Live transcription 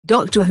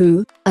Doctor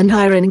Who,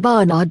 Aneurin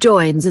Barnard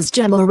joins as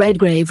Jemma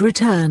Redgrave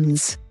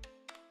returns.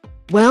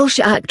 Welsh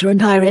actor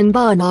Aneurin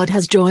Barnard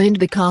has joined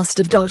the cast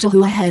of Doctor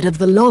Who ahead of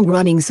the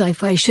long-running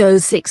sci-fi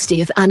show's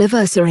 60th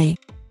anniversary.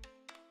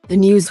 The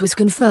news was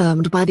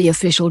confirmed by the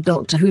official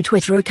Doctor Who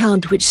Twitter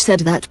account, which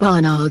said that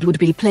Barnard would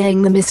be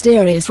playing the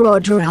mysterious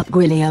Roger Ap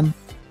Gwilliam.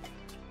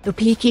 The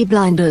Peaky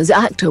Blinders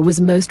actor was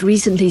most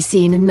recently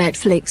seen in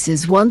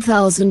Netflix's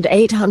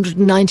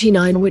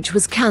 1899, which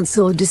was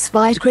cancelled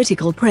despite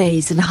critical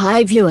praise and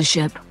high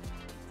viewership.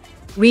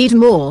 Read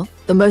more: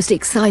 the most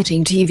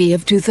exciting TV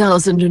of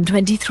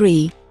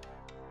 2023.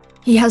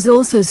 He has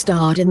also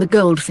starred in The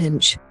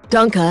Goldfinch,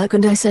 Dunkirk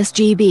and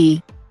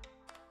SSGB.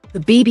 The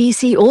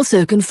BBC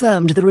also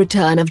confirmed the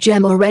return of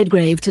Jemma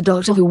Redgrave to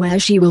Doctor Who, where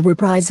she will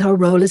reprise her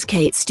role as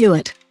Kate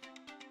Stewart.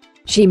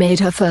 She made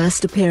her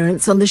first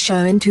appearance on the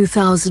show in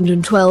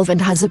 2012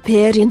 and has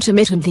appeared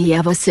intermittently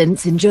ever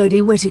since in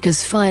Jodie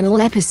Whittaker's final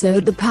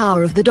episode The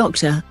Power of the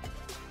Doctor.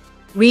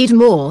 Read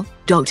more: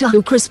 Doctor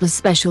Who Christmas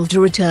special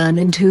to return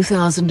in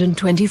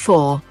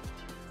 2024.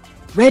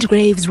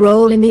 Redgrave's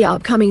role in the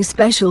upcoming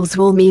specials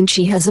will mean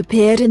she has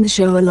appeared in the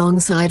show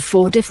alongside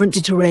 4 different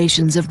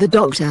iterations of the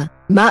Doctor: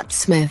 Matt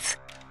Smith,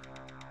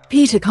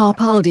 Peter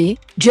Capaldi,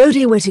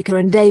 Jodie Whittaker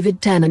and David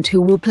Tennant,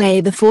 who will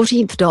play the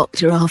 14th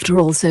Doctor after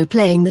also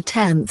playing the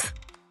 10th.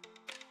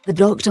 The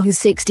Doctor Who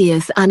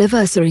 60th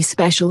anniversary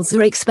specials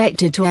are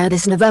expected to air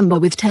this November,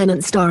 with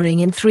Tennant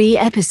starring in 3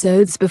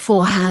 episodes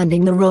before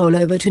handing the role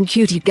over to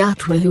Ncuti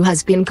Gatwa, who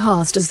has been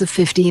cast as the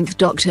 15th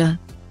Doctor.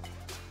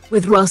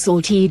 With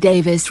Russell T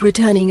Davies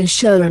returning as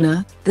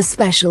showrunner, the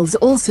specials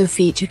also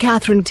feature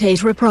Catherine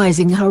Tate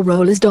reprising her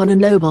role as Donna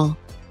Noble.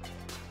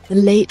 The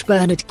late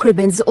Bernard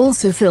Cribbins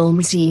also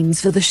filmed scenes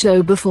for the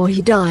show before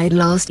he died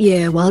last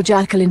year, while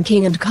Jacqueline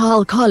King and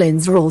Carl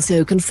Collins are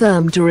also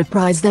confirmed to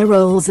reprise their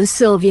roles as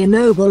Sylvia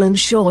Noble and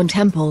Shaun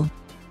Temple.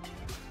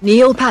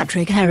 Neil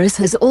Patrick Harris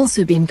has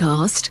also been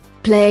cast,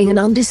 playing an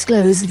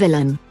undisclosed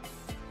villain.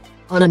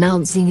 On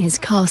announcing his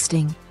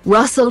casting,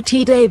 Russell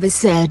T Davies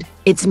said,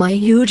 "It's my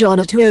huge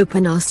honor to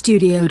open our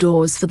studio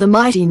doors for the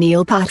mighty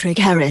Neil Patrick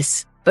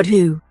Harris, but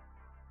who?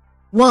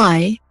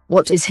 Why,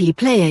 what is he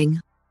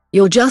playing?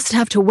 You'll just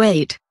have to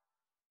wait.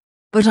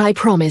 But I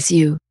promise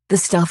you, the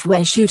stuff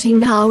we're shooting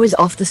now is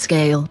off the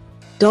scale.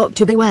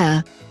 Doctor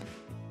beware."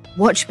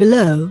 Watch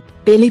below.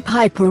 Billie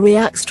Piper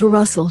reacts to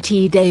Russell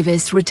T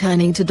Davies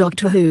returning to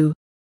Doctor Who.